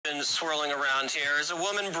been swirling around here is a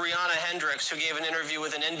woman, Brianna Hendricks, who gave an interview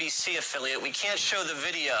with an NBC affiliate. We can't show the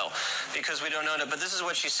video because we don't own it, but this is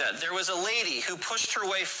what she said. There was a lady who pushed her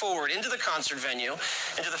way forward into the concert venue,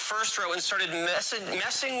 into the first row, and started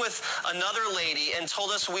messing with another lady and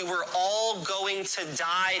told us we were all going to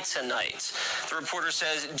die tonight. The reporter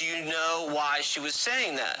says, do you know why she was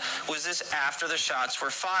saying that? Was this after the shots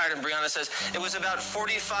were fired? And Brianna says it was about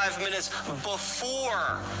 45 minutes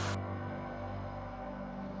before.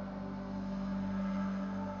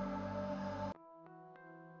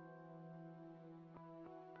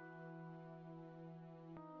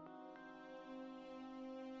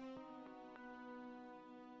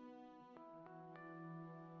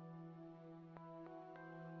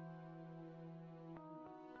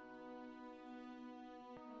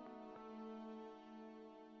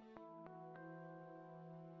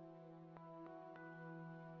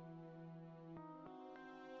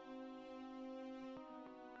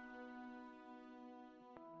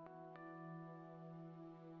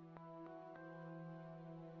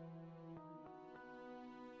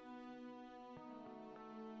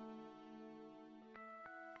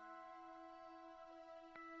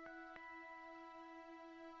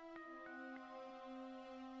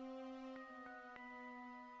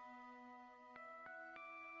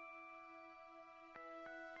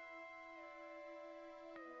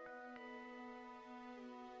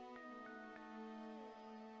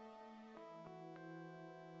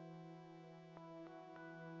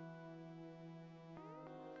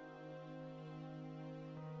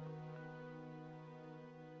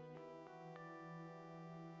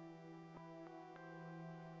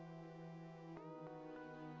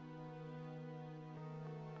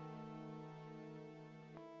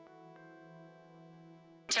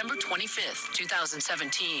 September 25th,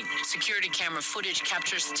 2017, security camera footage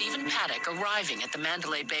captures Stephen Paddock arriving at the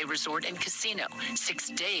Mandalay Bay Resort and Casino 6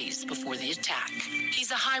 days before the attack. He's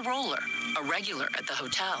a high roller, a regular at the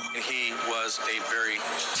hotel. He was a very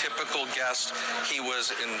typical guest. He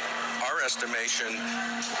was, in our estimation,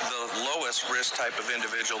 the lowest risk type of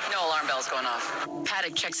individual. No alarm bells going off.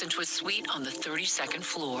 Paddock checks into a suite on the 32nd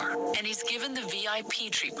floor, and he's given the VIP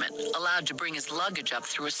treatment, allowed to bring his luggage up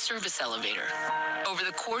through a service elevator. Over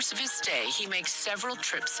the course of his stay, he makes several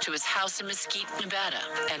trips to his house in Mesquite, Nevada,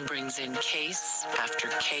 and brings in case after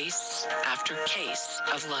case after case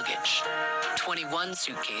of luggage. 21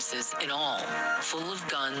 suitcases in all, full of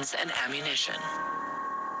guns and ammunition.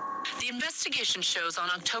 The investigation shows on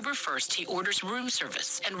October 1st, he orders room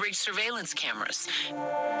service and rigs surveillance cameras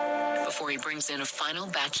before he brings in a final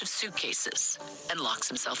batch of suitcases and locks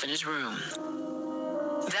himself in his room.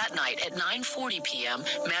 That night at 9:40 p.m.,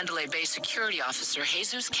 Mandalay Bay security officer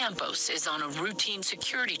Jesus Campos is on a routine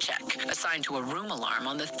security check assigned to a room alarm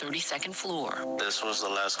on the 32nd floor. This was the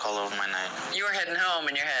last call of my night. You were heading home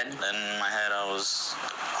in your head. In my head, I was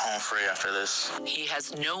home free after this. He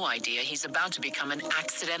has no idea he's about to become an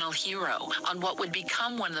accidental hero on what would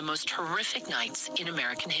become one of the most horrific nights in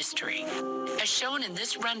American history. As shown in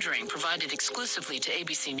this rendering provided exclusively to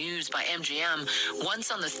ABC News by MGM,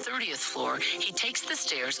 once on the 30th floor, he takes the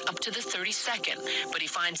stairs up to the 32nd, but he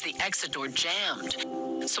finds the exit door jammed.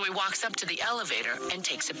 So he walks up to the elevator and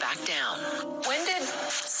takes it back down. When did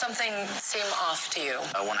something seem off to you?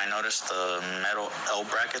 When I noticed the metal L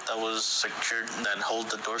bracket that was secured, that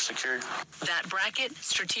held the door secured. That bracket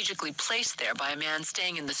strategically placed there by a man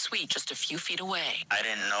staying in the suite just a few feet away. I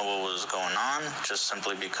didn't know what was going on, just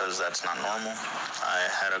simply because that's not normal. I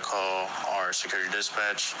had to call our security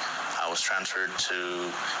dispatch. I was transferred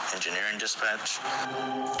to engineering dispatch.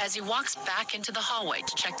 As he walks back into the hallway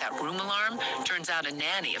to check that room alarm, turns out a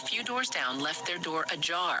nanny a few doors down left their door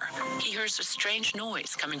ajar. He hears a strange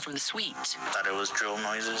noise coming from the suite. Thought it was drill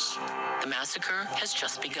noises. The massacre has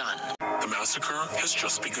just begun. The massacre has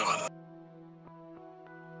just begun.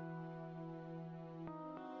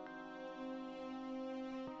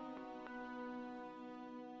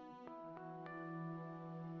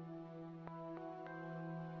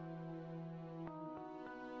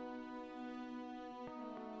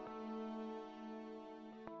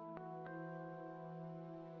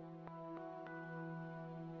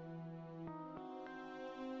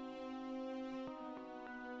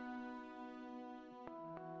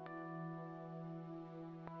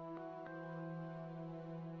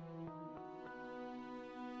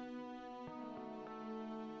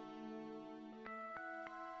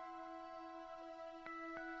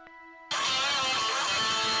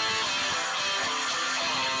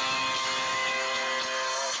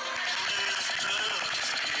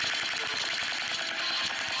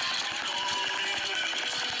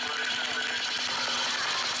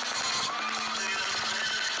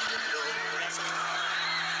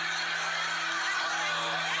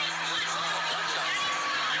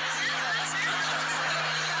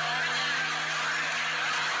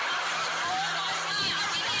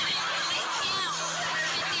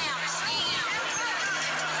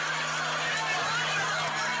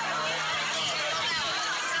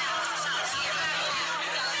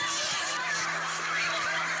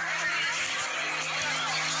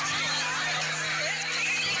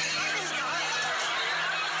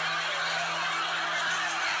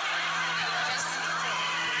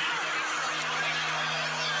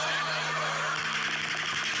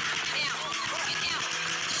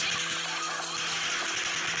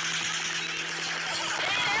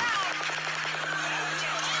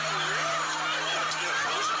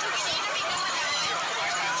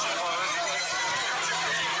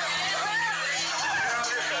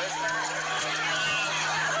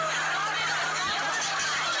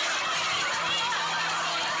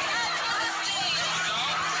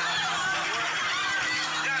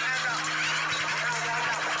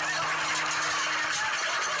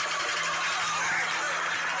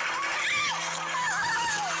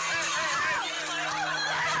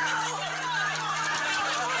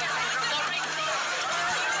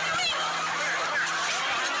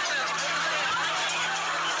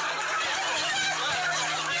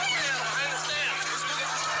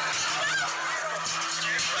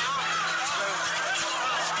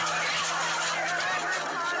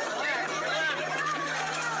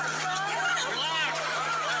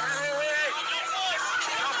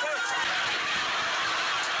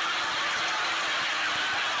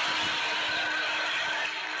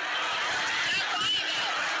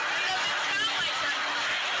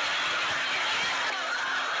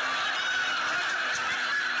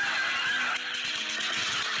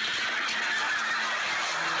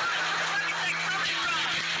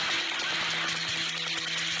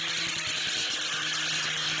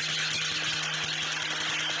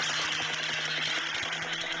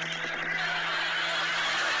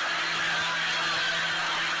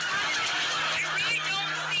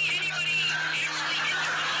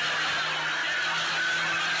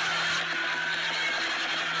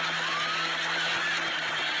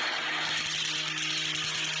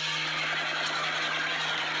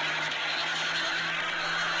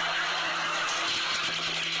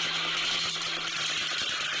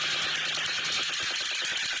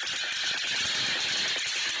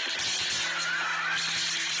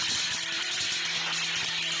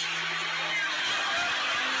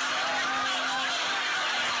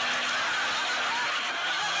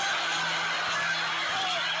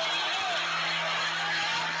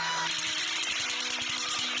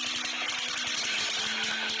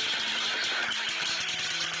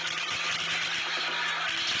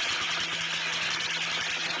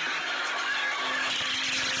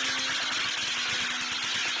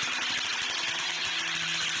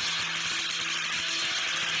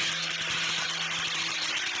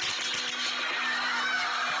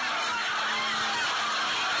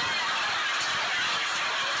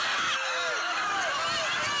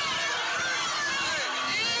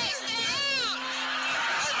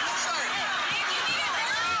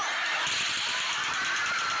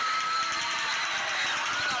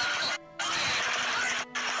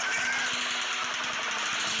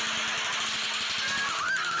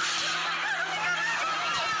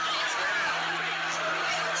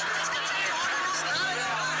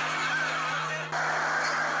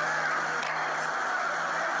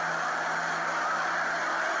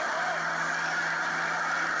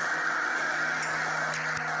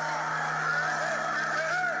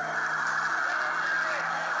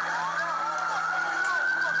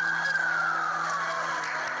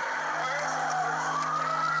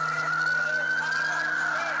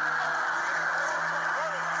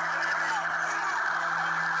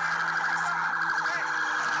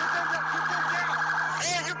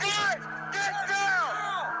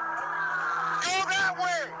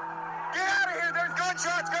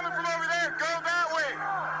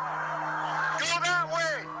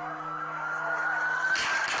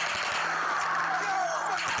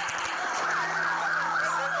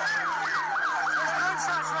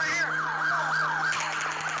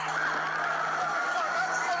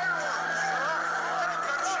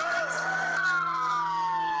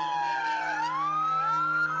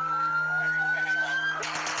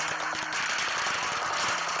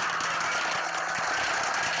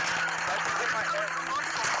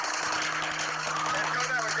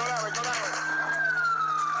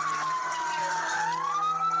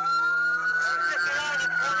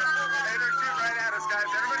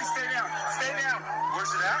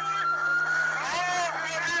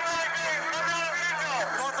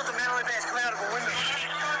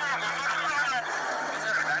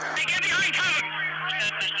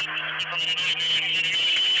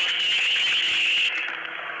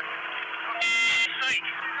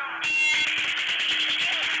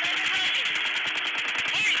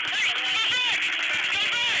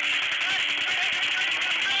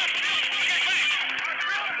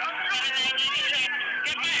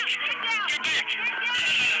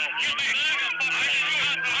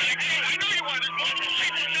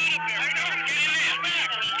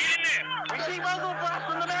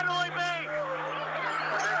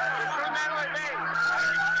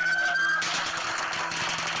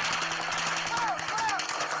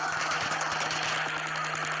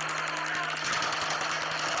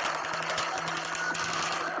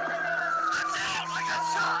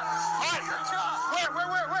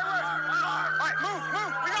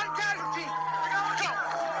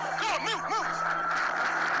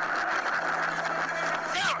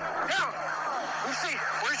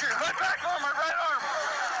 my back arm, my right arm.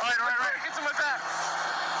 Right. Get to my back.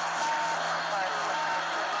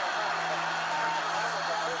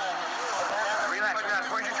 Relax.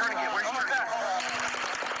 Where's your tourniquet? Where's your tourniquet?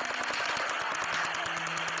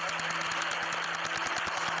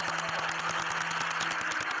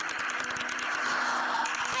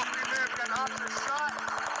 We got an officer shot.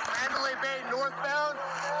 Mandalay Bay northbound.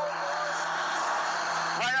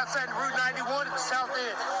 Right outside Route 91 at the south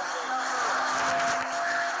end.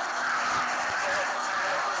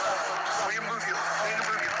 We need to move you.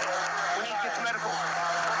 We need to get to medical.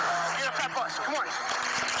 Get up that bus. Come on.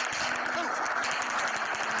 Move.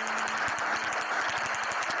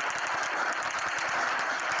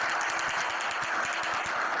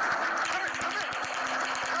 Come in.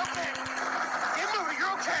 You're okay. Get moving.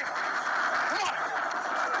 You're okay. Come on.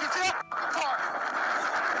 Get to that car.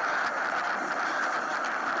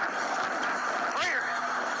 Right here.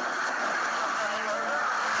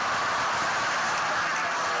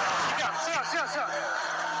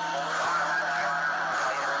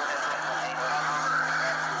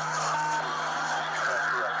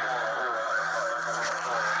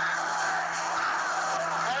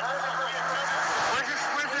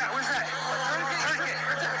 Sit down. Where's that? Tourniquet.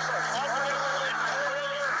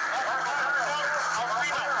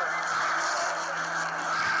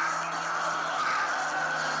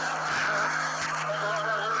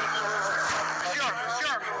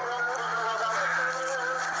 Sharp.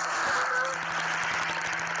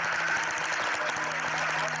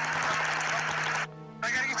 I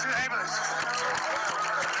gotta get you to the ambulance.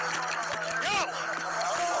 Yo!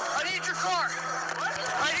 I need your car.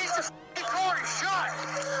 I need your f***ing car. You're shot.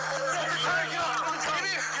 Come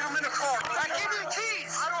here. Get him in the car. I give you the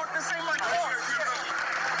keys. This ain't my car.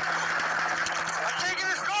 I'm taking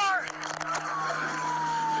this car.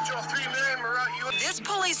 Get y'all 3 men. We're out. This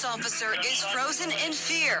police officer is frozen in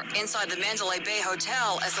fear inside the Mandalay Bay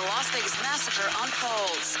Hotel as the Las Vegas Massacre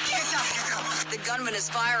unfolds. The gunman is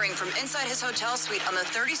firing from inside his hotel suite on the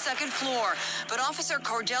 32nd floor, but Officer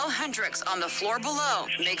Cordell Hendricks on the floor below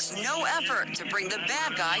makes no effort to bring the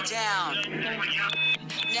bad guy down.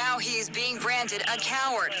 Now he is being branded a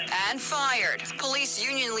coward and fired. Police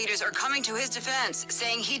union leaders are coming to his defense,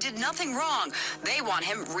 saying he did nothing wrong. They want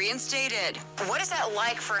him reinstated. What is that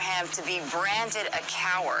like for him to be branded a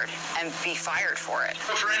coward and be fired for it?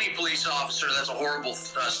 For any police officer, that's a horrible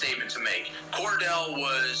statement to make. Cordell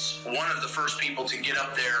was one of the first people to get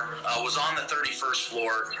up there, was on the 31st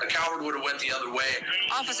floor. A coward would have went the other way.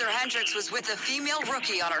 Officer Hendricks was with a female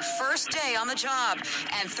rookie on her first day on the job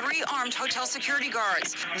and 3 armed hotel security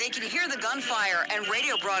guards. They can hear the gunfire and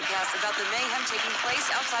radio broadcasts about the mayhem taking place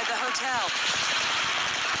outside the hotel.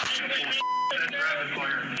 Just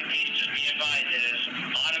be advised, it is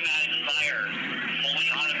automatic fire. Fully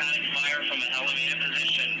automatic fire from an elevated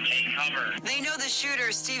position. Take cover. They know the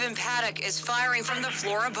shooter, Stephen Paddock, is firing from the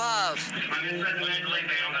floor above. I'm inside the Mandalay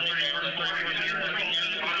Bay on the 31st floor.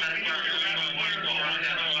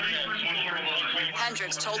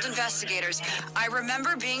 Hendricks told investigators, "I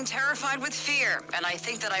remember being terrified with fear, and I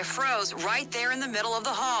think that I froze right there in the middle of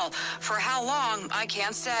the hall. For how long, I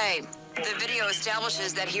can't say." The video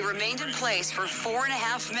establishes that he remained in place for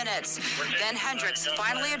 4.5 minutes. Then Hendricks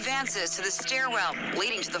finally advances to the stairwell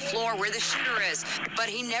leading to the floor where the shooter is, but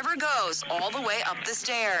he never goes all the way up the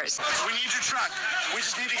stairs. We need your truck. We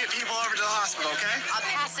just need to get people over to the hospital, okay? A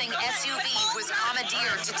passing SUV was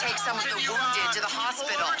commandeered to take some of the wounded to the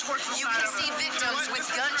hospital. You can see victims with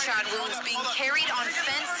gunshot wounds being carried on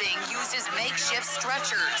fencing used as makeshift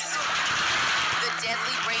stretchers. The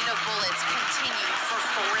deadly rain of bullets continued for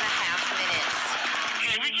 4.5 minutes.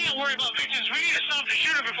 Okay, we can't worry about victims. We need to stop the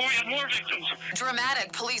shooter before we have more victims.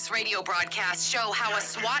 Dramatic police radio broadcasts show how a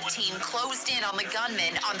SWAT team closed in on the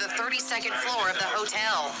gunman on the 32nd floor of the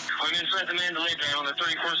hotel. I'm inside the Mandalay Bay on the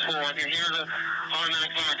 31st floor. I can hear the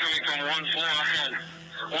automatic fire coming from one floor ahead.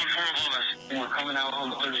 One floor above us. We're coming out on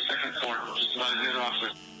the 32nd floor. Just about to hit off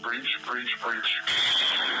with breach.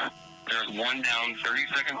 There's one down,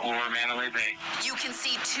 32nd floor, Mandalay Bay. You can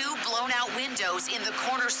see 2 blown-out windows in the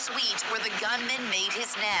corner suite where the gunman made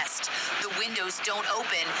his nest. The windows don't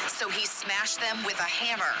open, so he smashed them with a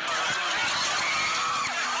hammer.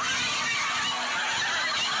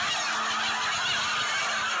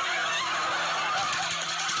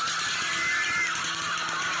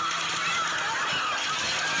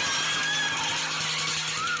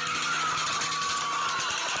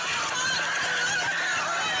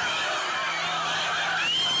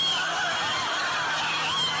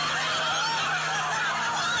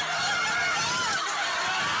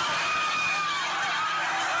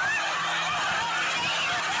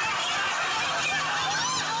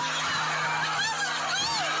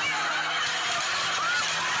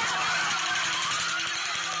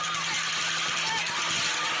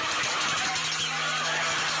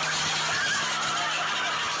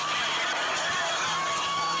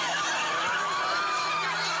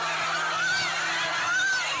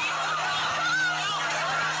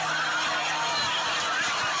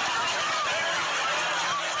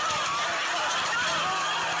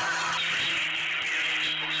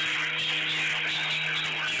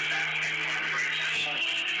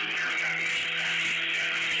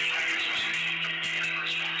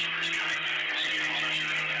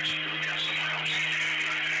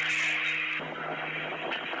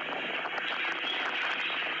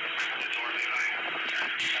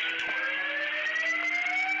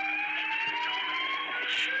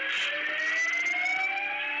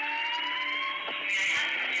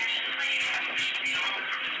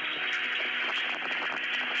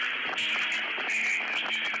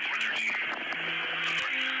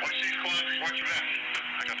 Watch your back.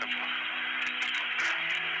 I got that one.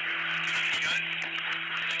 You got it?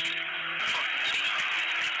 Thank you.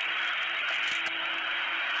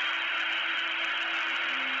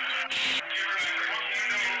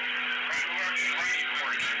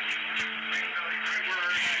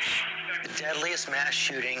 The deadliest mass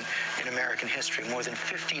shooting in American history. More than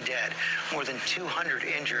 50 dead, more than 200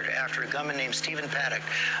 injured after a gunman named Stephen Paddock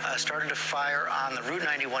started to fire on the Route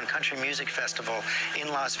 91 Country Music Festival in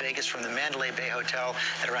Las Vegas from the Mandalay Bay Hotel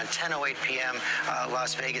at around 10:08 p.m.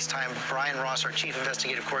 Las Vegas time. Brian Ross, our chief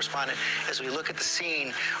investigative correspondent, as we look at the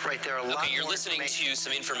scene right there. Okay, you're listening to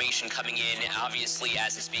some information coming in, obviously,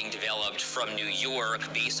 as it's being developed from New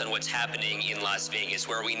York, based on what's happening in Las Vegas,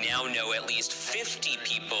 where we now know at least 50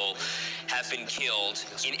 people have been killed.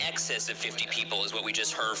 In excess of 50 people is what we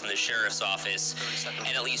just heard from the sheriff's office,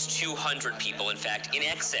 and at least 200 people, in fact, in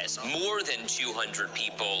excess, more than 200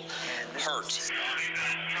 people hurt.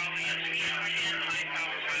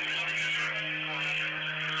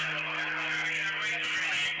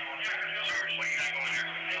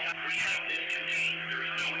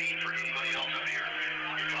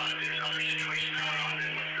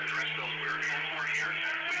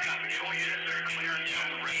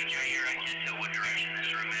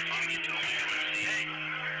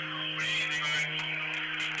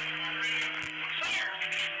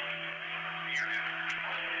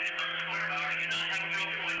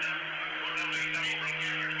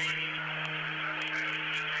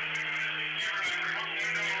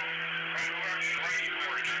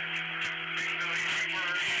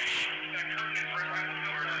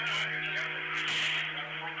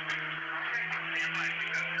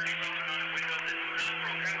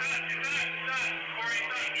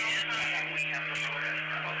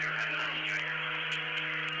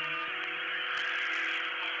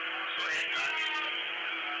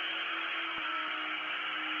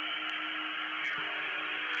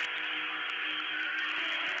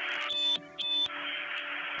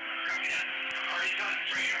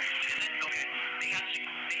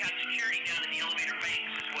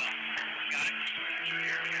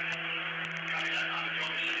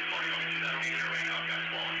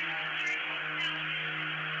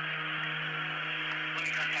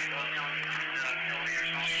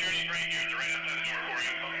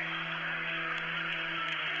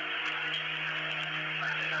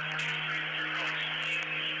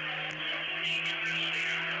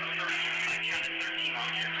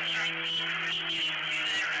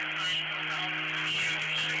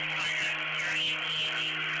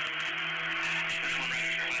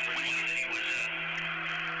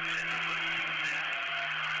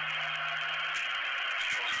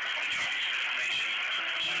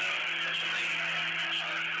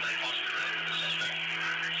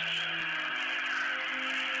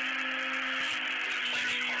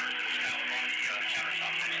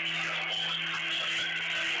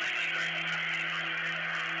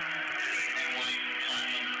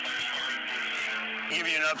 Give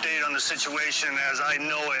you an update on the situation as I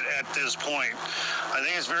know it at this point. I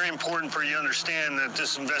think it's very important for you to understand that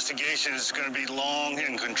this investigation is going to be long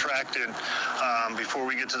and contracted before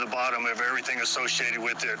we get to the bottom of everything associated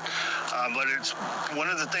with it. But it's one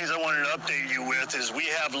of the things I wanted to update you with is we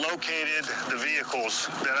have located the vehicles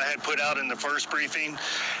that I had put out in the first briefing,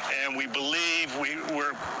 and we believe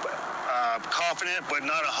we're confident but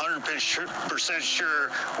not 100% sure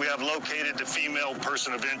we have located the female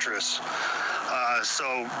person of interest. So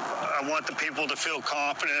I want the people to feel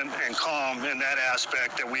confident and calm in that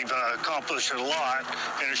aspect, that we've accomplished a lot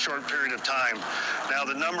in a short period of time. Now,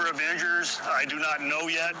 the number of injuries, I do not know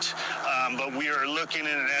yet, but we are looking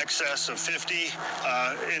in excess of 50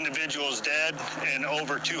 individuals dead and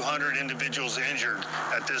over 200 individuals injured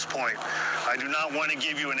at this point. I do not want to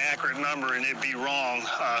give you an accurate number and it be wrong,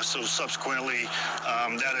 so subsequently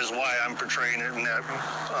that is why I'm portraying it in that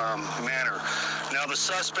manner. Now, the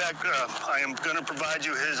suspect, I am going to provide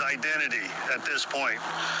you his identity at this point.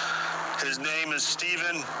 His name is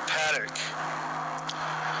Stephen Paddock.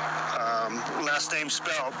 Last name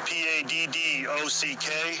spelled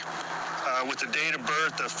P-A-D-D-O-C-K, with the date of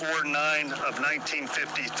birth of 4/9 of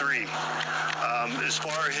 1953. As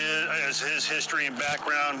far as his history and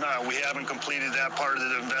background, we haven't completed that part of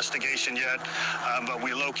the investigation yet, but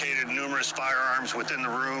we located numerous firearms within the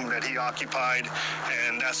room that he occupied,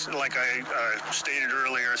 and that's, like I stated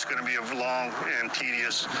earlier, it's going to be a long and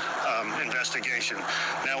tedious investigation.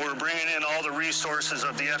 Now, we're bringing in all the resources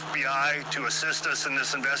of the FBI to assist us in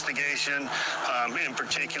this investigation, in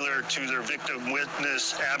particular to their victim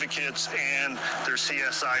witness advocates and their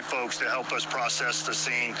CSI folks to help us process the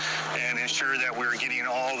scene and ensure that we're getting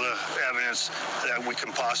all the evidence that we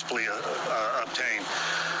can possibly obtain.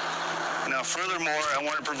 Now, Now, furthermore, I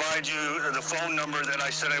want to provide you the phone number that I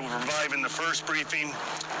said I would provide in the first briefing.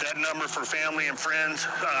 That number for family and friends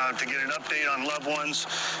to get an update on loved ones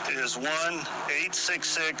is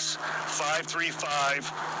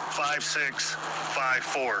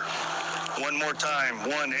 1-866-535-5654. One more time,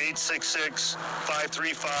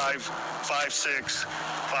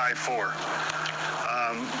 1-866-535-5654.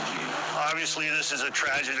 Obviously, this is a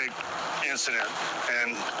tragic incident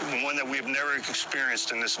and one that we've never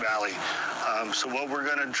experienced in this valley. So what we're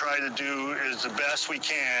going to try to do is the best we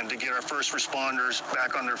can to get our first responders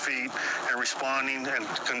back on their feet and responding and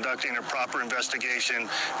conducting a proper investigation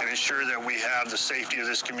and ensure that we have the safety of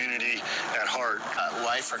this community at heart.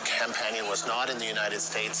 Wife or companion was not in the United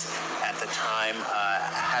States at the time.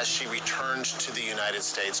 Has she returned to the United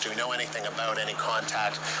States? Do we know anything about any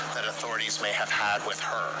contact that authorities may have had with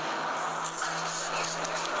her?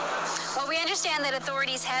 Well, we understand that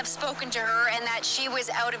authorities have spoken to her and that she was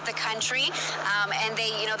out of the country, and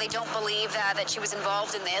they don't believe that she was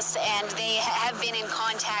involved in this, and they have been in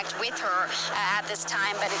contact with her at this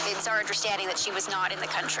time, but it's our understanding that she was not in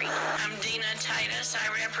the country. I'm Dina Titus. I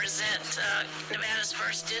represent Nevada's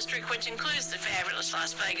 1st District, which includes the fabulous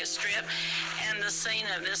Las Vegas Strip and the scene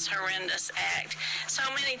of this horrendous act. So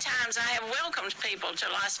many times I have welcomed people to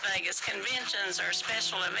Las Vegas conventions or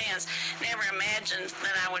special events, never imagined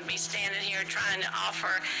that I would be standing here trying to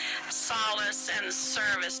offer solace and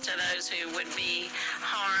service to those who would be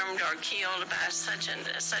harmed or killed by such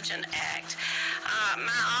an act.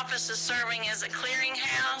 My office is serving as a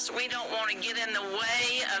clearinghouse. We don't want to get in the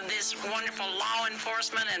way of this wonderful law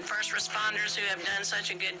enforcement and first responders who have done such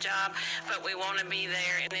a good job, but we want to be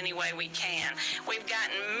there in any way we can. We've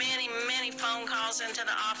gotten many, many phone calls into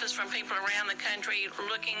the office from people around the country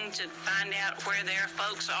looking to find out where their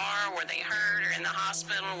folks are, were they hurt or in the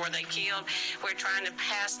hospital, were they killed. We're trying to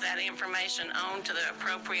pass that information on to the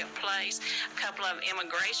appropriate place. A couple of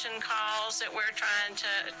immigration calls that we're trying to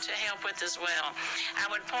help with as well. I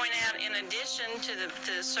would point out, in addition to the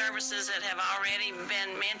services that have already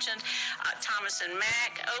been mentioned, Thomas and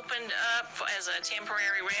Mack opened up as a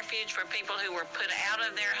temporary refuge for people who were put out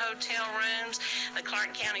of their hotel rooms. The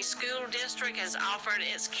Clark County School District has offered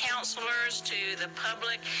its counselors to the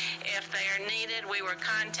public if they are needed. We were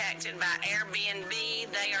contacted by Airbnb.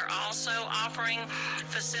 They are also offering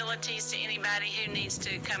facilities to anybody who needs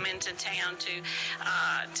to come into town to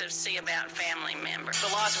see about family members. The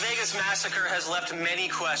Las Vegas Massacre has left many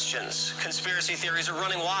questions. Conspiracy theories are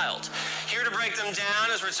running wild. Here to break them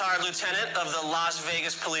down is retired lieutenant of the Las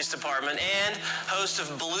Vegas Police Department and host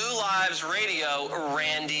of Blue Lives Radio,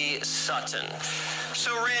 Randy Sutton.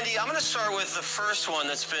 So, Randy, I'm going to start with the first one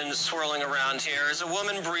that's been swirling around here. Is a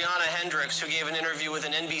woman, Brianna Hendricks, who gave an interview with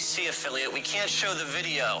an NBC affiliate. We can't show the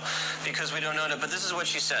video because we don't own it, but this is what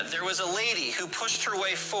she said. There was a lady who pushed her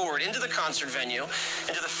way forward into the concert venue,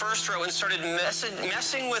 into the first row, and started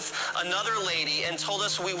messing with another lady and told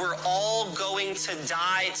us we were all going to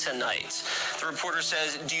die tonight. The reporter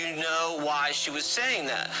says, do you know why she was saying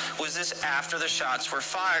that? Was this after the shots were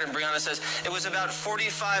fired? And Brianna says, it was about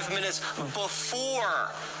 45 minutes before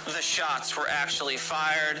the shots were actually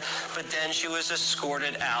fired, but then she was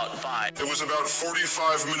escorted out by. It was about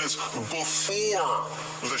 45 minutes before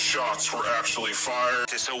the shots were actually fired.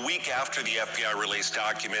 Just a week after the FBI released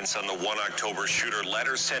documents on the 1 October shooter,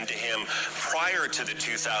 letters sent to him prior to the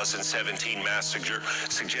 2017 massacre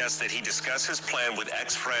suggest that he discussed his plan with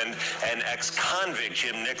ex-friend and ex-convict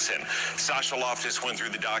Jim Nixon. Sasha Loftus went through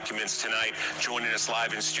the documents tonight, joining us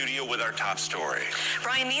live in studio with our top story.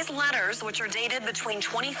 Brian, these letters, which are dated between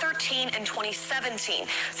 2013 and 2017,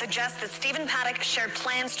 suggest that Stephen Paddock shared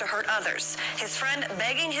plans to hurt others. His friend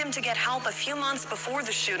begging him to get help a few months before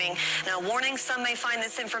the shooting. Now, warning, some may find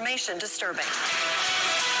this information disturbing.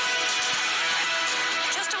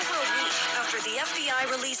 Just over a week after the FBI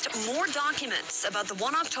released more documents about the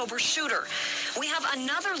 1 October shooter, we have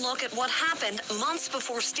another look at what happened months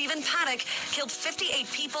before Stephen Paddock killed 58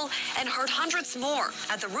 people and hurt hundreds more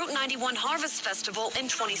at the Route 91 Harvest Festival in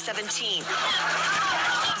 2017.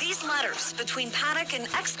 These letters between Paddock and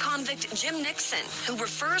ex-convict Jim Nixon, who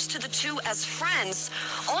refers to the two as friends,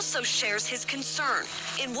 also shares his concern.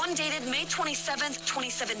 In one dated May 27,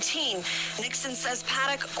 2017, Nixon says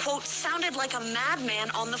Paddock, quote, sounded like a madman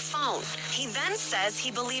on the phone. He then says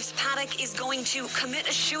he believes Paddock is going to commit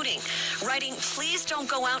a shooting, writing, please don't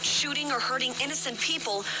go out shooting or hurting innocent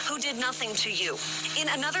people who did nothing to you. In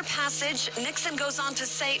another passage, Nixon goes on to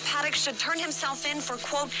say Paddock should turn himself in for,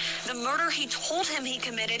 quote, the murder he told him he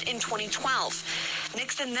committed in 2012.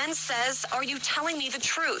 Nixon then says, "Are you telling me the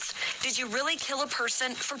truth? Did you really kill a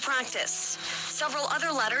person for practice?" Several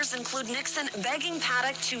other letters include Nixon begging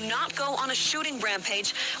Paddock to not go on a shooting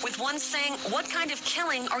rampage, with one saying, "What kind of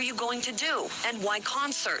killing are you going to do? And why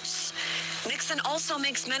concerts?" Nixon also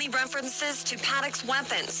makes many references to Paddock's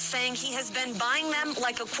weapons, saying he has been buying them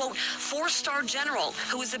like a, quote, 4-star general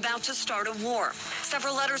who is about to start a war.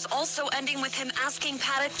 Several letters also ending with him asking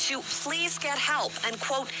Paddock to please get help and,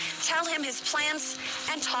 quote, tell him his plans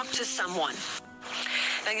and talk to someone.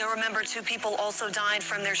 Now, you'll remember 2 people also died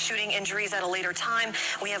from their shooting injuries at a later time.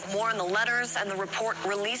 We have more in the letters and the report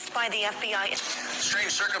released by the FBI.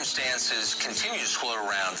 Strange circumstances continue to swirl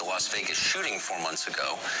around the Las Vegas shooting 4 months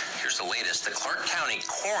ago. Here's the latest. The Clark County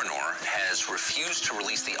coroner has refused to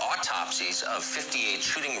release the autopsies of 58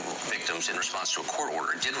 shooting victims in response to a court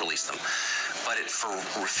order. It did release them, but it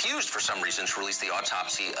refused for some reason to release the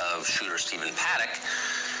autopsy of shooter Stephen Paddock.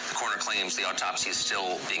 The coroner claims the autopsy is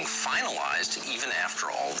still being finalized even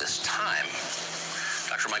after all this time.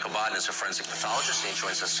 Dr. Michael Bodden is a forensic pathologist, and he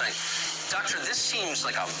joins us tonight. Doctor, this seems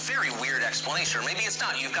like a very weird explanation, or maybe it's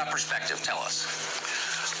not. You've got perspective. Tell us.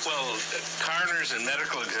 Well, coroners and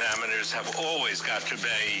medical examiners have always got to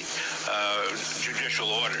obey judicial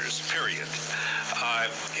orders, period.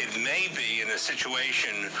 It may be in a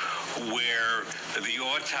situation where the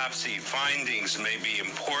autopsy findings may be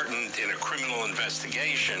important in a criminal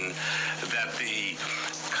investigation that the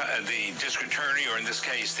district attorney, or in this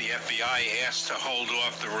case the FBI, asked to hold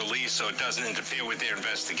off the release so it doesn't interfere with their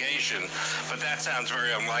investigation. But that sounds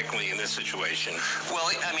very unlikely in this situation. Well,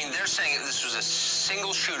 I mean, they're saying this was a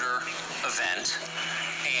single shooter event,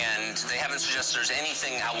 and they haven't suggested there's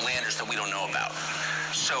anything outlandish that we don't know about.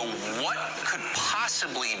 So what could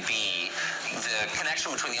possibly be the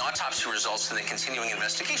connection between the autopsy results and the continuing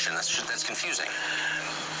investigation? That's confusing.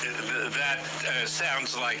 That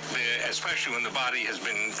sounds like, especially when the body has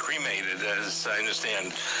been cremated, as I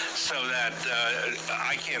understand, so that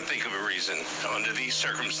I can't think of a reason under these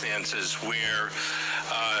circumstances where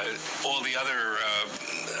all the other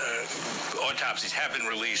autopsies have been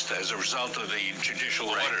released as a result of the judicial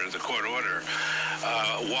order, the court order,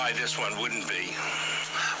 why this one wouldn't be.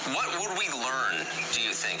 What would we learn, do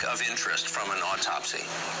you think, of interest from an autopsy?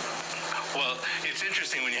 Well, it's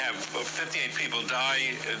interesting when you have 58 people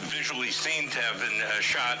die, visually seen to have been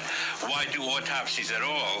shot. Why do autopsies at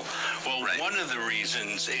all? Well, one of the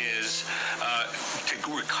reasons is to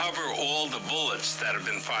recover all the bullets that have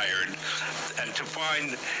been fired and to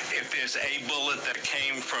find if there's a bullet that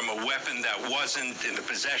came from a weapon that wasn't in the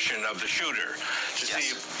possession of the shooter. To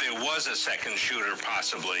see if there was a second shooter,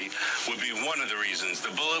 possibly, would be one of the reasons.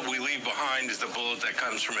 The bullet we leave behind is the bullet that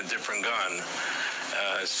comes from a different gun.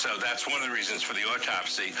 So that's one of the reasons for the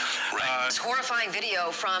autopsy. It's horrifying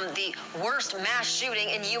video from the worst mass shooting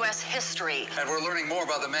in U.S. history. And we're learning more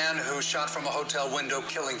about the man who shot from a hotel window,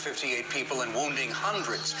 killing 58 people and wounding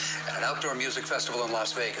hundreds at an outdoor music festival in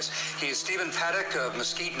Las Vegas. He is Stephen Paddock of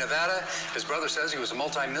Mesquite, Nevada. His brother says he was a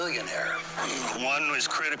multimillionaire. One was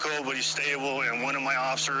critical, but he's stable, and one of my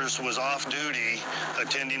officers was off duty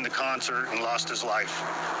attending the concert and lost his life.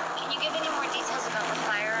 Can you give any more details about the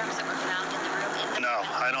firearms that were found in the room? No,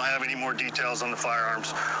 I don't have any more details on the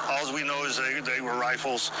firearms. All we know is they were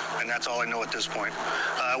rifles, and that's all I know at this point.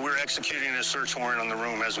 We're executing a search warrant on the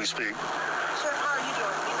room as we speak. Sir, how are you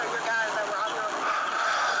doing? These are your guys that were out there on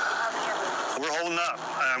the We're holding up,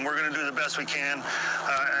 and we're going to do the best we can.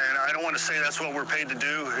 And I don't want to say that's what we're paid to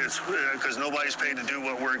do. It's because nobody's paid to do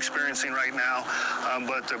what we're experiencing right now.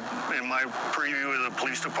 But in my preview of the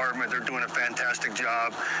police department, they're doing a fantastic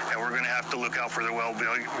job, and we're going to have to look out for their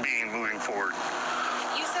well-being moving forward.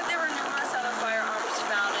 You said there were numerous other firearms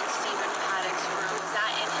found in Stephen Paddock's room. Was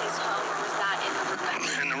that in his home, or was that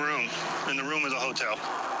in the room? In the room of the hotel.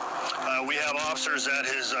 We have officers at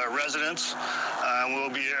his residence. We'll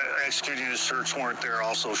be executing a search warrant there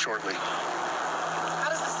also shortly. How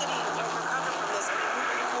does the city recover from this? I mean,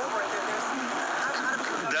 moving forward,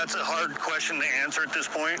 That's a hard question to answer at this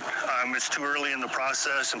point. It's too early in the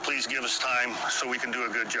process, and please give us time so we can do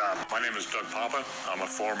a good job. My name is Doug Papa. I'm a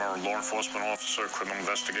former law enforcement officer, criminal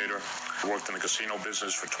investigator. I worked in the casino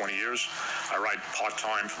business for 20 years. I write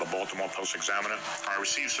part-time for the Baltimore Post-Examiner. I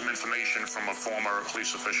received some information from a former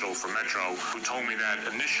police official from Metro who told me that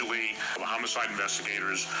initially the homicide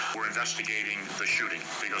investigators were investigating the shooting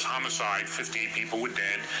because homicide, 58 people were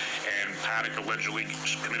dead, and Paddock allegedly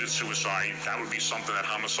committed suicide. That would be something that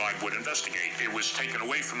homicide would investigate. It was taken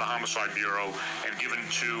away from the Homicide Bureau and given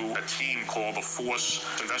to a team called the Force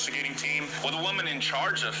Investigating Team. Well, the woman in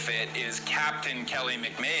charge of FIT is Captain Kelly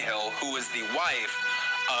McMahill, who is the wife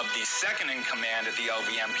of the second in command at the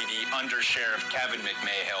LVMPD, Under Sheriff Kevin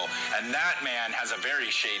McMahill, and that man has a very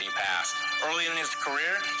shady past. Early in his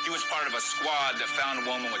career, he was part of a squad that found a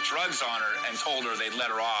woman with drugs on her and told her they'd let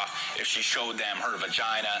her off if she showed them her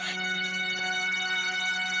vagina.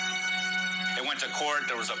 They went to court,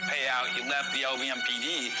 there was a payout, he left the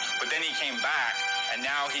LVMPD, but then he came back, and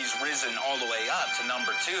now he's risen all the way up to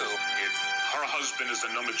number 2. If her husband is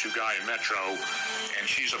the number 2 guy in Metro, and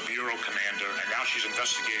she's a bureau commander, and now she's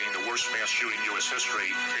investigating the worst mass shooting in U.S.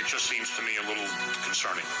 history, it just seems to me a little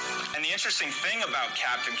concerning. And the interesting thing about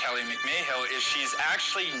Captain Kelly McMahill is she's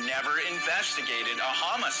actually never investigated a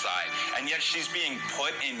homicide, and yet she's being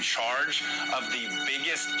put in charge of the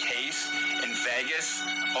biggest case in Vegas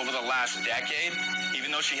over the last decade,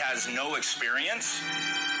 even though she has no experience.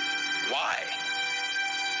 Why?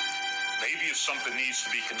 Maybe if something needs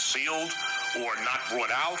to be concealed or not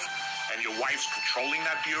brought out, and your wife's controlling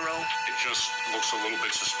that bureau, it just looks a little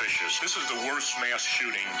bit suspicious. This is the worst mass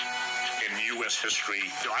shooting in U.S.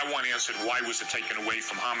 history. I want answered, why was it taken away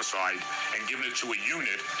from homicide and given it to a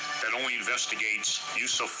unit that only investigates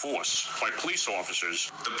use of force by police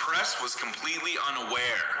officers? The press was completely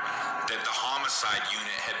unaware that the homicide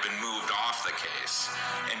unit had been moved off the case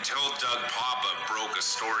until Doug Papa broke a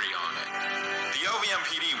story on it. The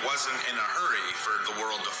LVMPD wasn't in a hurry for the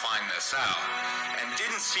world to find this out and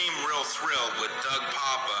didn't seem real thrilled with Doug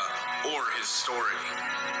Papa or his story.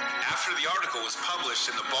 After the article was published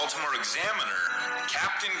in the Baltimore Examiner,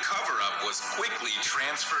 Captain Cover-Up was quickly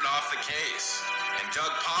transferred off the case, and Doug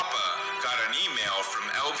Papa got an email from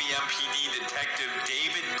LVMPD Detective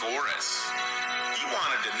David Goris. He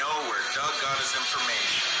wanted to know where Doug got his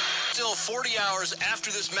information. Still 40 hours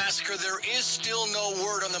after this massacre, there is still no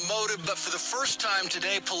word on the motive, but for the first time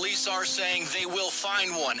today, police are saying they will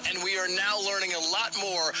find one. And we are now learning a lot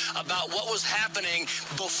more about what was happening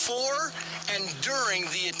before and during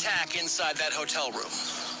the attack inside that hotel room.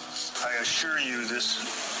 I assure you this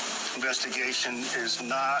investigation is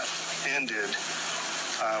not ended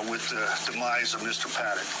with the demise of Mr.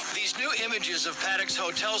 Paddock. These new images of Paddock's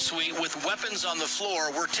hotel suite with weapons on the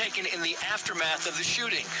floor were taken in the aftermath of the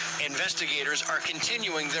shooting. Investigators are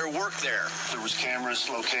continuing their work there. There was cameras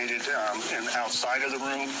located outside of the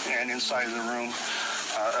room and inside of the room,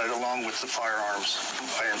 along with the firearms.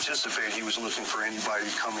 I anticipate he was looking for anybody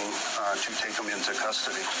coming to take him into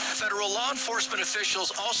custody. Federal law enforcement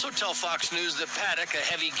officials also tell Fox News that Paddock, a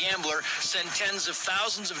heavy gambler, sent tens of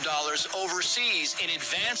thousands of dollars overseas in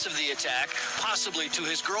advance of the attack, possibly to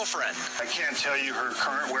his girlfriend. I can't tell you her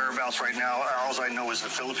current whereabouts right now. All I know is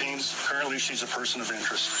the Philippines. Currently, she's a person of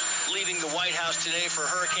interest. Leaving the White House today for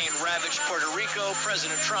hurricane-ravaged Puerto Rico,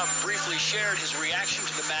 President Trump briefly shared his reaction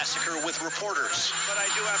to the massacre with reporters. But I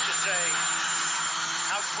do have to say,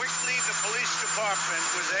 how quickly the police department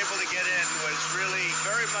was able to get in was really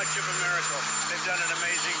very much of a miracle. They've done an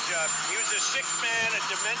amazing job. He was a sick man, a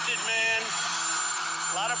demented man,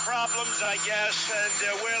 a lot of problems, I guess, and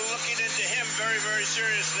we're looking into him very, very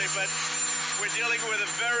seriously, but we're dealing with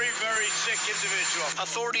a very, very sick individual.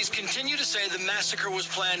 Authorities continue to say the massacre was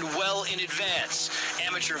planned well in advance.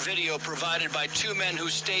 Amateur video provided by 2 men who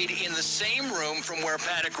stayed in the same room from where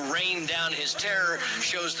Paddock rained down his terror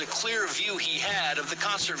shows the clear view he had of the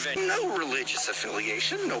concert venue. No religious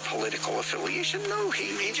affiliation, no political affiliation, no,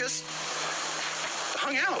 he just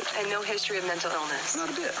hung out. And no history of mental illness. Not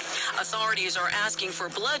a bit. Authorities are asking for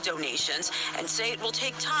blood donations and say it will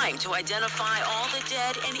take time to identify all the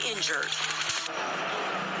dead and injured.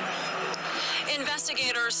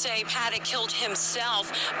 Investigators say Paddock killed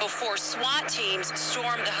himself before SWAT teams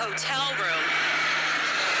stormed the hotel room.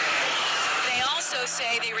 They also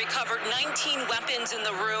say they recovered 19 weapons in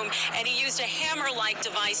the room, and he used a hammer-like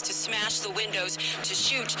device to smash the windows to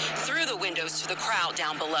shoot through the windows to the crowd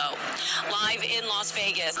down below. Live in Las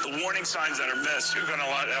Vegas. The warning signs that are missed, you're going to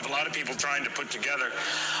have a lot of people trying to put together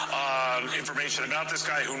information about this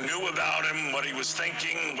guy, who knew about him, what he was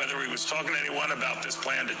thinking, whether he was talking to anyone about this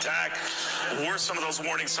planned attack. Were some of those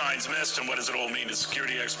warning signs missed, and what does it all mean to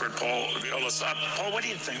security expert Paul Violas? Paul, what do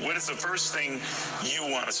you think? What is the first thing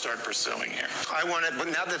you want to start pursuing here? I want to, but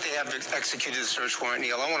now that they have executed the search warrant,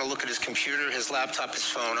 Neil, I want to look at his computer, his laptop, his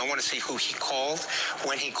phone. I want to see who he called,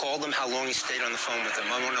 when he called them, how long he stayed on the phone with them.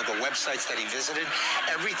 I want to know the websites that he visited.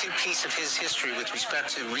 Every piece of his history with respect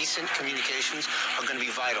to recent communications are going to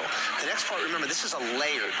be vital. The next part, remember, this is a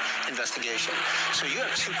layered investigation. So you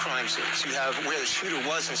have 2 crime scenes. You have where the shooter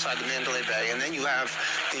was inside the Mandalay Bay, and then you have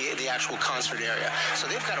the actual concert area. So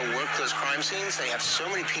they've got to work those crime scenes. They have so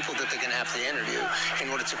many people that they're going to have to interview in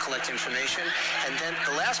order to collect information. And then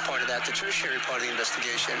the last part of that, the tertiary part of the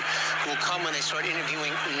investigation, will come when they start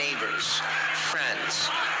interviewing neighbors, friends,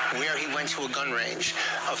 where he went to a gun range,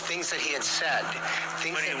 of things that he had said.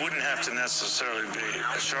 But he wouldn't have to necessarily be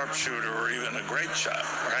a sharpshooter or even a great shot,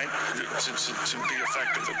 right, to be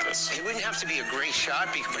effective at this. He wouldn't have to be a great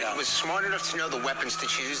shot, because he was smart enough to know the weapons to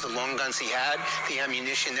choose, the long guns he had, the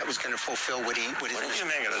ammunition that was going to fulfill what he... What do you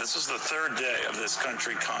make of it? This was the third day of this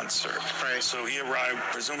country concert. Right. So he arrived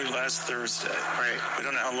presumably last Thursday. Right. We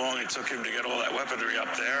don't know how long it took him to get all that weaponry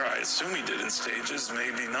up there. I assume he did in stages,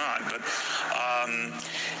 maybe not. But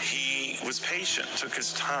he was patient, took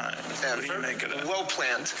his time. Yeah, what do you make of it? Well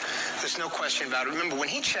planned. There's no question about it. Remember, when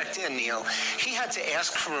he checked in, Neil, he had to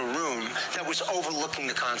ask for a room that was overlooking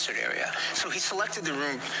the concert area. So he selected the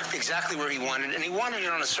room exactly where he wanted, and he wanted it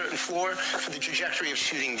on a certain floor for the trajectory of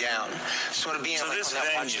shooting down. Sort of being so like this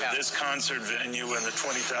venue, this concert venue, and the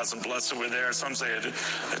 20,000 plus that were there, some say it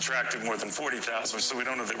attracted more than 40,000, so we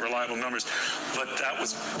don't know the reliable numbers, but that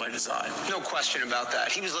was by design. No question about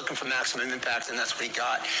that. He was looking for maximum impact, and that's what he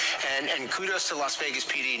got. And kudos to Las Vegas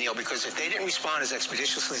PD, Neil, because if they didn't respond as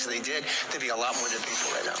expeditiously as they did, there'd be a lot more than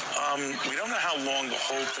people right now. We don't know how long the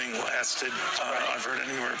whole thing lasted. I've heard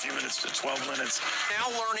anywhere a few minutes to 12 minutes.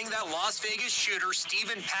 Now learning that Las Vegas shooter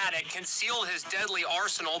Stephen Paddock concealed his deadly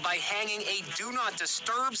arsenal by hanging a Do Not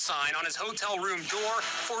Disturb sign on his hotel room door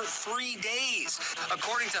for 3 days.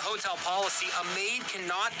 According to hotel policy, a maid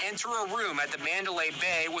cannot enter a room at the Mandalay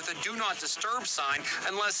Bay with a Do Not Disturb sign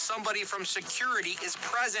unless somebody from security is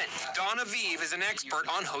present. Don Aviv is an expert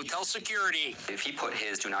on hotel security. If he put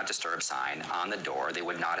his Do Not Disturb sign on the door, they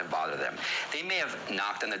would not have bothered him. They may have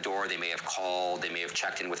knocked on the door, they may have called, they may have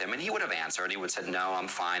checked in with him, and he would have answered. He would have said, no, I'm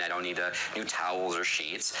fine, I don't need new towels or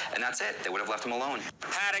sheets, and that's it. They would have left him alone.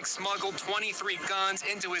 Paddock smuggled 23 guns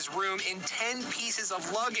into his room in 10 pieces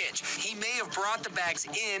of luggage. He may have brought the bags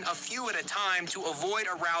in a few at a time to avoid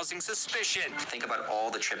arousing suspicion. Think about all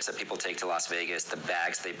the trips that people take to Las Vegas, the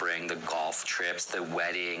bags they bring, the golf trips, the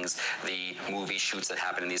weddings, the movie shoots that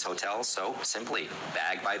happen in these hotels. So simply,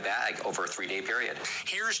 bag by bag over a 3-day period.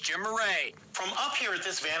 Here's Jim Murray. From up here at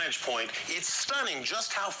this vantage point, it's stunning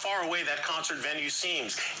just how far away that concert venue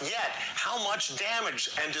seems. Yet, how much damage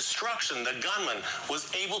and destruction the gunman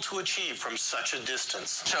was able to achieve from such a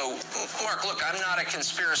distance. So, Mark, look, I'm not a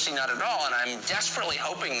conspiracy nut at all, and I'm desperately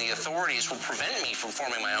hoping the authorities will prevent me from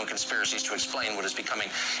forming my own conspiracies to explain what is becoming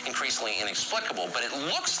increasingly inexplicable. But it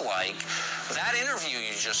looks like that interview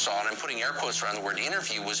you just saw, and I'm putting air quotes around the word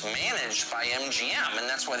interview, was managed by MGM, and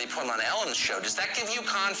that's why they put him on Ellen's show. Does that give you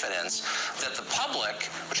confidence that the public,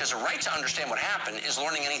 which has a right to understand what happened, is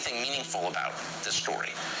learning anything meaningful about this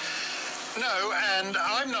story? No, and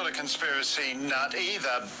I'm not a conspiracy nut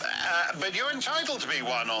either, but you're entitled to be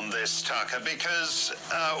one on this, Tucker, because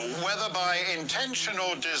whether by intention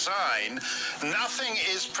or design, nothing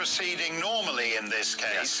is proceeding normally in this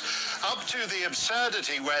case, up to the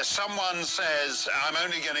absurdity where someone says, I'm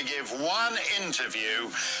only going to give one interview,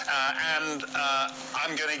 and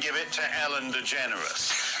I'm going to give it to Ellen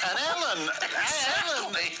DeGeneres. And Ellen...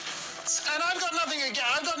 And I've got nothing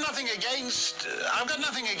against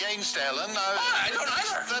Ellen. I don't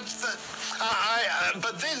either.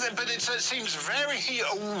 But it seems very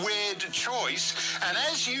weird choice. And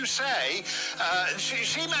as you say,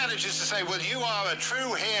 she manages to say, well, you are a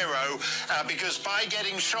true hero because by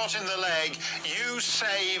getting shot in the leg, you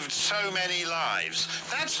saved so many lives.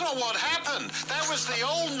 That's not what happened. That was the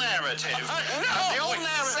old narrative. The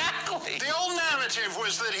old narrative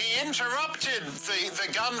was that he interrupted the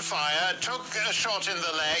gunfire, took a shot in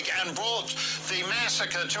the leg, and brought the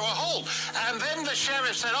massacre to a halt. And then the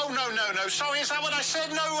sheriff said, oh, no, sorry, is that what I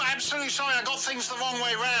said? No, absolutely sorry, I got things the wrong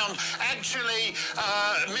way round. Actually,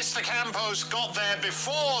 Mr. Campos got there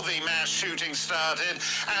before the mass shooting started,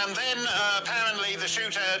 and then apparently the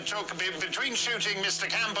shooter took, between shooting Mr.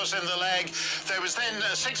 Campos in the leg, there was then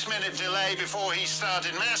a 6-minute delay before he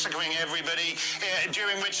started massacring everybody,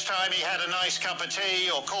 during which time he had a nice cup of tea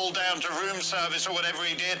or called down to room service or whatever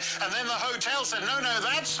he did, and then the hotel said, no,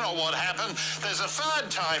 that's not what happened. There's a third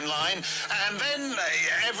timeline, and then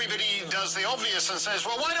everybody does the obvious and says,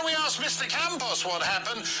 well, why don't we ask Mr. Campos what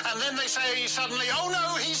happened? And then they say suddenly, oh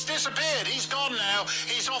no, he's disappeared, he's gone now,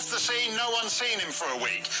 he's off the scene, no one's seen him for a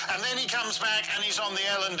week. And then he comes back and he's on the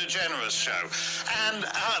Ellen DeGeneres show. And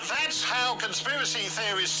that's how conspiracy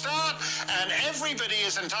theories start, and everybody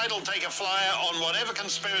is entitled to take a flyer on whatever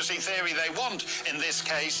conspiracy theory they want. in this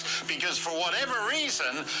case, because for whatever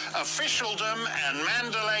reason, officialdom and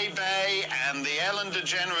Mandalay Bay and the Ellen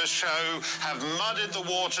DeGeneres show have muddied the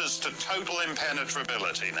waters to total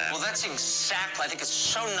impenetrability now. Well, that's exactly, I think it's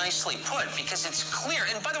so nicely put, because it's clear.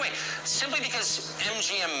 And by the way, simply because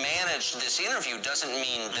MGM managed this interview doesn't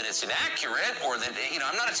mean that it's inaccurate or that, you know,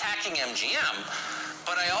 I'm not attacking MGM,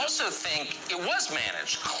 but I also think it was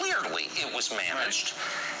managed. Clearly, it was managed.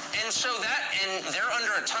 Right. And so and they're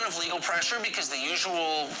under a ton of legal pressure because the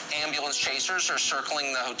usual ambulance chasers are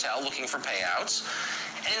circling the hotel looking for payouts.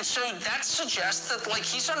 And so that suggests that, like,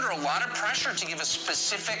 he's under a lot of pressure to give a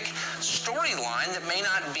specific storyline that may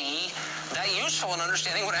not be that useful in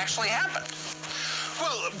understanding what actually happened.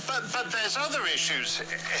 Well, but there's other issues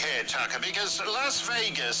here, Tucker, because Las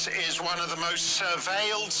Vegas is one of the most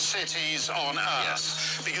surveilled cities on Earth.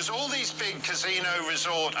 Yes. Because all these big casino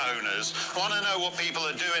resort owners want to know what people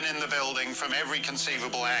are doing in the building from every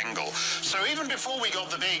conceivable angle. So even before we got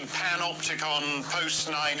the big panopticon post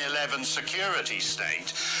 9/11 security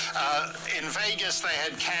state, in Vegas they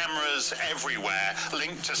had cameras everywhere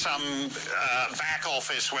linked to some back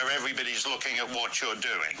office where everybody's looking at what you're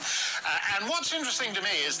doing. And what's interesting to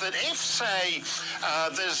me is that if, say,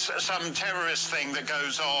 there's some terrorist thing that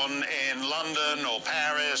goes on in London or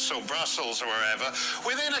Paris or Brussels or wherever,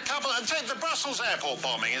 within a couple of, the Brussels airport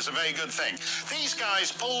bombing is a very good thing. These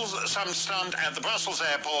guys pull some stunt at the Brussels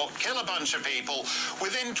airport, kill a bunch of people.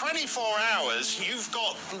 Within 24 hours, you've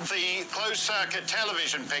got the closed-circuit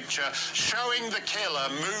television picture showing the killer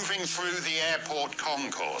moving through the airport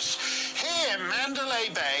concourse. Here, Mandalay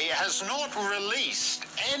Bay has not released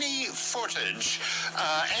any footage,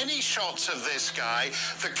 any shots of this guy.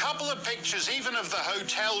 The couple of pictures, even of the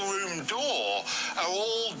hotel room door,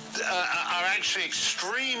 are actually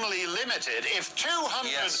extremely limited. If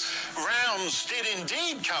 200 rounds did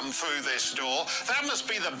indeed come through this door, that must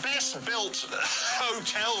be the best built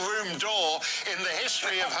hotel room door in the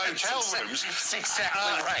history of hotel rooms. That's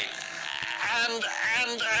exactly right.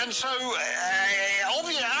 And so,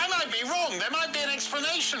 obviously, I might be wrong. There might be an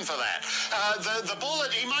explanation for that. The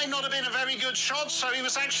bullet, he might not have been a very good shot, so he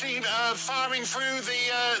was actually firing through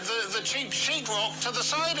the cheap sheetrock to the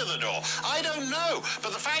side of the door. I don't know.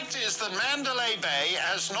 But the fact is that Mandalay Bay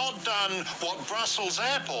has not done what Brussels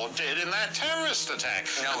Airport did in that terrorist attack.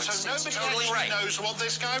 No, and so nobody totally actually knows what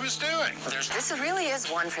this guy was doing. This really is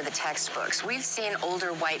one for the textbooks. We've seen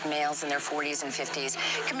older white males in their 40s and 50s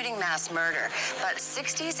committing mass murder. But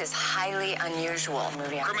 60s is highly unusual.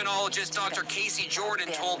 Criminologist Dr. Casey Jordan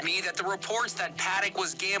told me that the reports that Paddock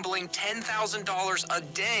was gambling $10,000 a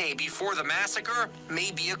day before the massacre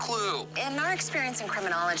may be a clue. In our experience in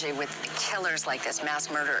criminology with killers like this, mass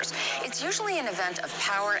murderers, it's usually an event of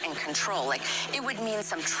power and control. Like, it would mean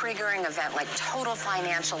some triggering event like total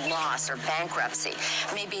financial loss or bankruptcy.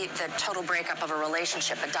 Maybe the total breakup of a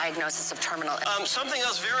relationship, a diagnosis of terminal... Something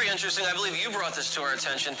else very interesting, I believe you brought this to our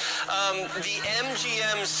attention. The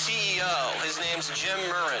MGM CEO, his name's Jim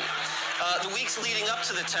Murren, the weeks leading up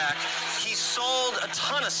to the attack, he sold a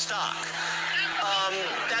ton of stock.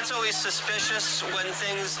 That's always suspicious when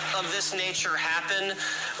things of this nature happen.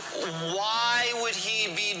 Why would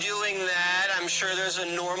he be doing that? I'm sure there's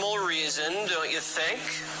a normal reason, don't you think?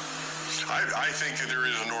 I think that there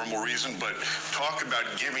is a normal reason, but talk about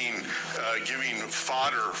giving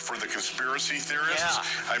fodder for the conspiracy theorists.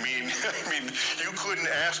 Yeah. I mean, you couldn't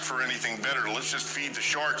ask for anything better. Let's just feed the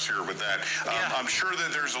sharks here with that. I'm sure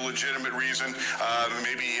that there's a legitimate reason.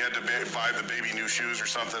 Maybe he had to buy the baby new shoes or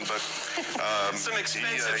something, but some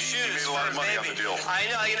expensive shoes. He made a lot of money on the deal. I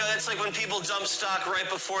know. You know, that's like when people dump stock right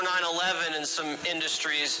before 9/11 in some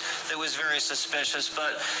industries that was very suspicious.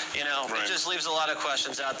 But you know, it just leaves a lot of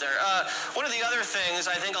questions out there. One of the other things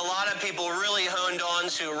I think a lot of people really honed on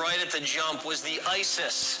to right at the jump was the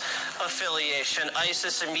ISIS affiliation.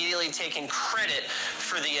 ISIS immediately taking credit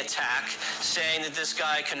for the attack, saying that this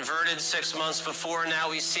guy converted 6 months before. Now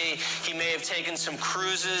we see he may have taken some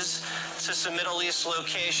cruises to some Middle East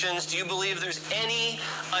locations. Do you believe there's any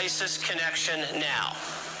ISIS connection now?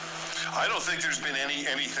 I don't think there's been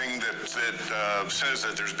anything that says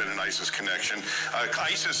that there's been an ISIS connection.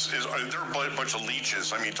 ISIS they're a bunch of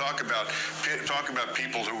leeches. I mean, talk about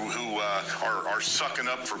people who are sucking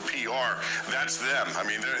up for PR. That's them. I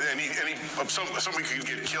mean, somebody could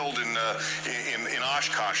get killed in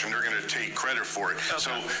Oshkosh and they're going to take credit for it. Okay.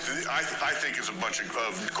 So I think it's a bunch of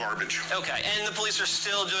garbage. Okay, and the police are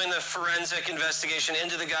still doing the forensic investigation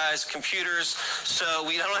into the guy's computers. So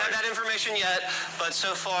we don't have that information yet, but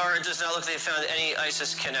so far it does not look like they found any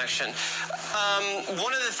ISIS connection.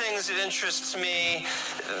 One of the things that interests me,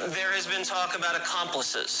 There has been talk about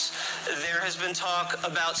accomplices. There has been talk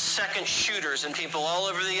about second shooters, and people all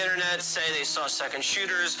over the internet say they saw second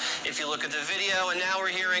shooters. If you look at the video, and now we're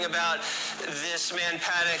hearing about this man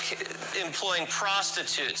Paddock employing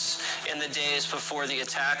prostitutes in the days before the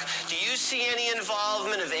attack. Do you see any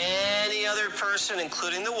involvement of any other person,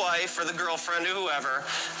 including the wife or the girlfriend or whoever,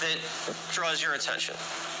 that draws your attention?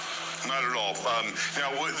 Not at all. Now,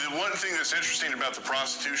 the one thing that's interesting about the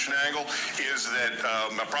prostitution angle is that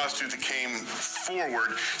a prostitute that came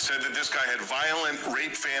forward said that this guy had violent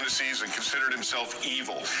rape fantasies and considered himself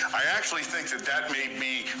evil. I actually think that that may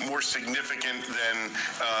be more significant than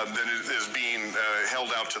it is being held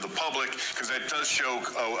out to the public, because that does show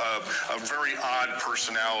a very odd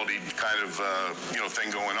personality kind of thing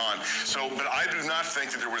going on. So, but I do not think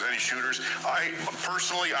that there was any shooters. I've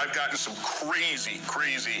gotten some crazy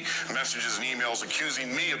messages and emails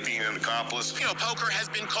accusing me of being an accomplice. Poker has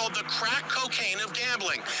been called the crack cocaine of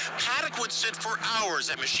gambling. Paddock would sit for hours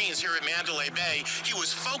at machines here at Mandalay Bay. He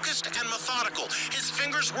was focused and methodical. His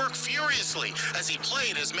fingers worked furiously as he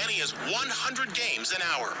played as many as 100 games an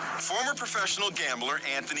hour. Former professional gambler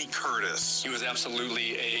Anthony Curtis. He was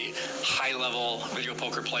absolutely a high-level video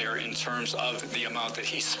poker player in terms of the amount that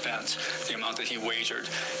he spent, the amount that he wagered.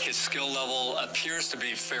 His skill level appears to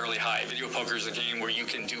be fairly high. Video poker is a game where you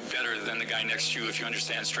can do better than the guy next to you if you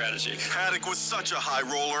understand strategy. Paddock was such a high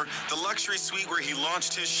roller, the luxury suite where he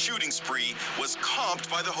launched his shooting spree was comped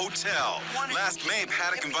by the hotel. Last May,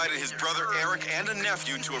 Paddock invited his brother Eric and a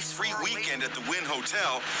nephew to a free weekend at the Wynn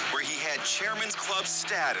Hotel where he had Chairman's Club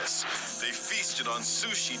status. They feasted on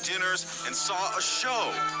sushi dinners and saw a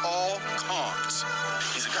show, all comped.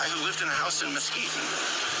 He's a guy who lived in a house in Mesquite and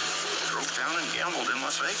drove down and gambled in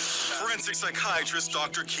Las Vegas. Forensic psychiatrist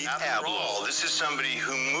Dr. Keith Abloh. This is somebody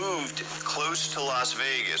who moved close to Las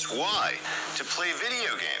Vegas. Why? To play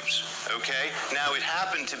video games, okay? Now, it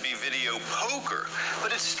happened to be video poker,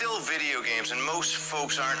 but it's still video games, and most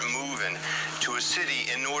folks aren't moving to a city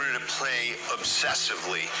in order to play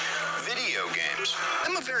obsessively video games.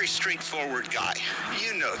 I'm a very straightforward guy.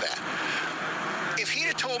 You know that. If he'd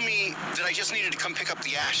have told me that I just needed to come pick up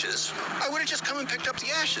the ashes, I would have just come and picked up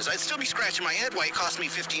the ashes. I'd still be scratching my head why it cost me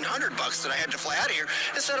 $1,500 that I had to fly out of here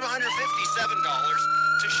instead of $157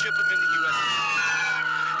 to ship them in the U.S.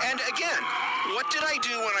 And again, what did I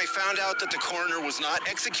do when I found out that the coroner was not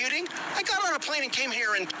executing? I got on a plane and came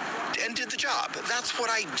here and did the job. That's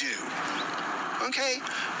what I do. Okay?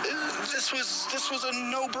 This was a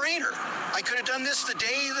no-brainer. I could have done this the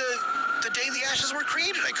day the ashes were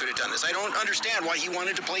created. I could have done this. I don't understand why he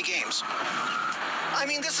wanted to play games. I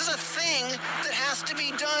mean, this is a thing that has to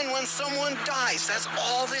be done when someone dies. That's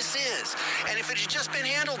all this is. And if it had just been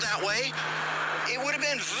handled that way, it would have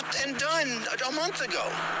been and done a month ago.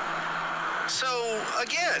 So,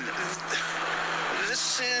 again,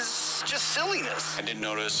 this is just silliness. I did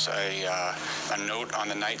notice a note on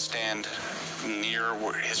the nightstand near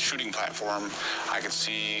his shooting platform. I could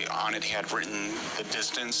see on it he had written the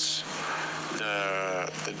distance,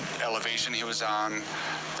 the elevation he was on,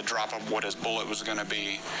 the drop of what his bullet was going to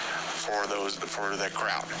be for the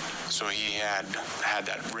crowd. So he had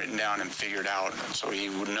that written down and figured out, so he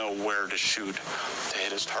would know where to shoot to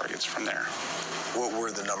hit his targets from there. What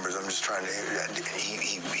were the numbers? I'm just trying to.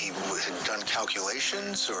 He had done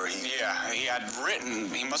calculations, or he? Yeah, he had written.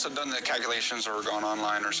 He must have done the calculations or gone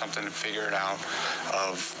online or something to figure it out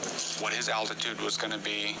of what his altitude was going to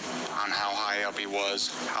be, on how high up he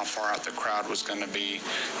was, how far out the crowd was going to be,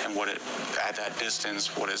 and what it at that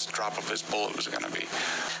distance, what his drop of his bullet was going to be.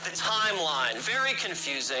 The timeline, very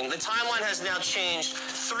confusing. The timeline has now changed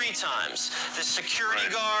 3 times. The security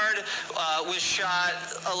guard was shot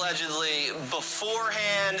allegedly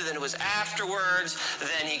beforehand, then it was afterwards,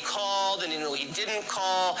 then he called, and he didn't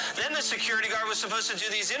call. Then the security guard was supposed to do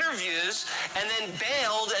these interviews and then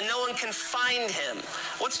bailed, and no one can find him.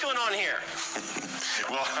 What's going on here?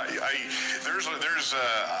 Well, I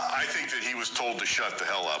think that he was told to shut the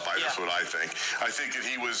hell up. That's what I think. I think that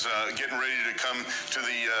he was getting ready to come to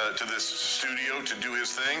this studio to do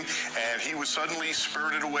his thing, and he was suddenly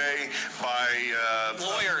spirited away by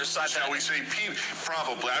lawyers. Shall we say?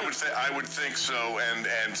 Probably. I would think so,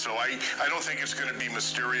 and so I don't think it's going to be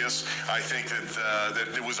mysterious. I think that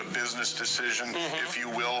it was a business decision, if you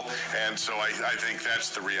will, and so I think that's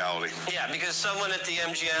the reality. Yeah, because someone at the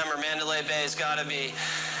MGM or Mandalay Bay has got to be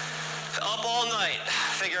up all night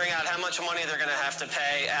figuring out how much money they're going to have to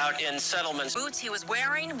pay out in settlements. Boots he was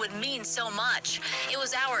wearing would mean so much. It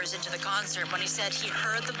was hours into the concert when he said he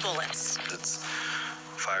heard the bullets. It's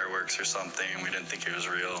fireworks or something. We didn't think it was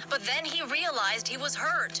real. But then he realized he was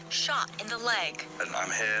hurt, shot in the leg. And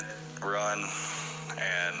I'm hit, run,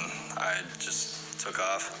 and I just took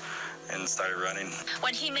off and started running.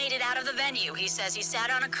 When he made it out of the venue, he says he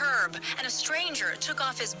sat on a curb and a stranger took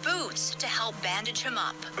off his boots to help bandage him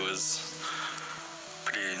up. It was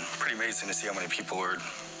pretty amazing to see how many people were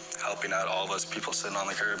helping out all of us people sitting on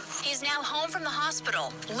the curb. He's now home from the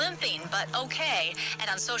hospital, limping but okay. And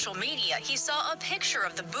on social media, he saw a picture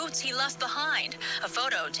of the boots he left behind. A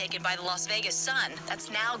photo taken by the Las Vegas Sun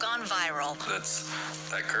that's now gone viral. That's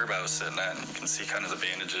that curb I was sitting at, and you can see kind of the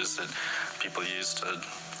bandages that people used to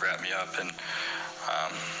wrap me up, and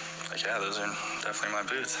like, yeah, those are definitely my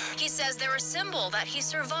boots. He says they're a symbol that he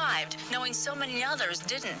survived, knowing so many others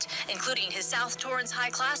didn't, including his South Torrance High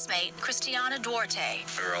classmate, Christiana Duarte.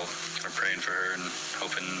 We were all kind of praying for her and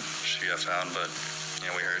hoping she got found, but, you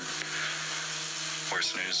know, we heard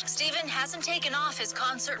worse news. Steven hasn't taken off his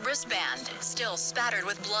concert wristband, still spattered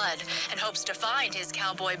with blood, and hopes to find his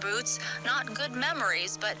cowboy boots, not good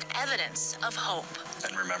memories, but evidence of hope.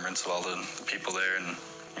 And remembrance of all the people there, and,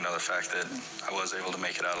 you know, the fact that I was able to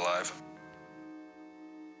make it out alive.